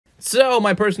So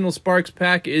my personal sparks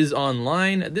pack is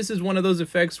online. This is one of those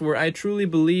effects where I truly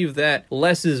believe that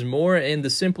less is more, and the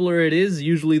simpler it is,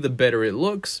 usually the better it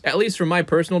looks. At least for my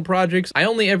personal projects, I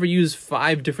only ever use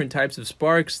 5 different types of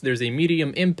sparks. There's a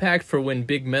medium impact for when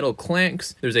big metal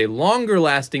clanks. There's a longer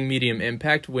lasting medium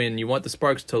impact when you want the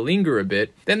sparks to linger a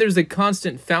bit. Then there's the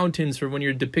constant fountains for when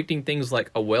you're depicting things like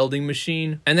a welding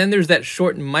machine. And then there's that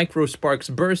short micro sparks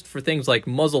burst for things like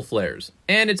muzzle flares.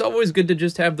 And it's always good to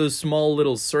just have those small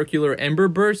little circular ember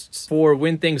bursts for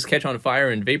when things catch on fire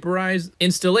and vaporize.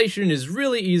 Installation is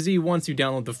really easy. Once you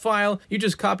download the file, you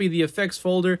just copy the effects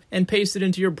folder and paste it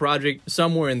into your project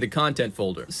somewhere in the content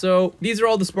folder. So these are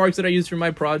all the sparks that I use for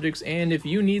my projects, and if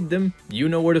you need them, you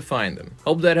know where to find them.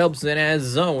 Hope that helps, and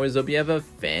as always, hope you have a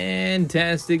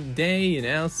fantastic day, and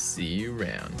I'll see you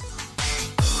around.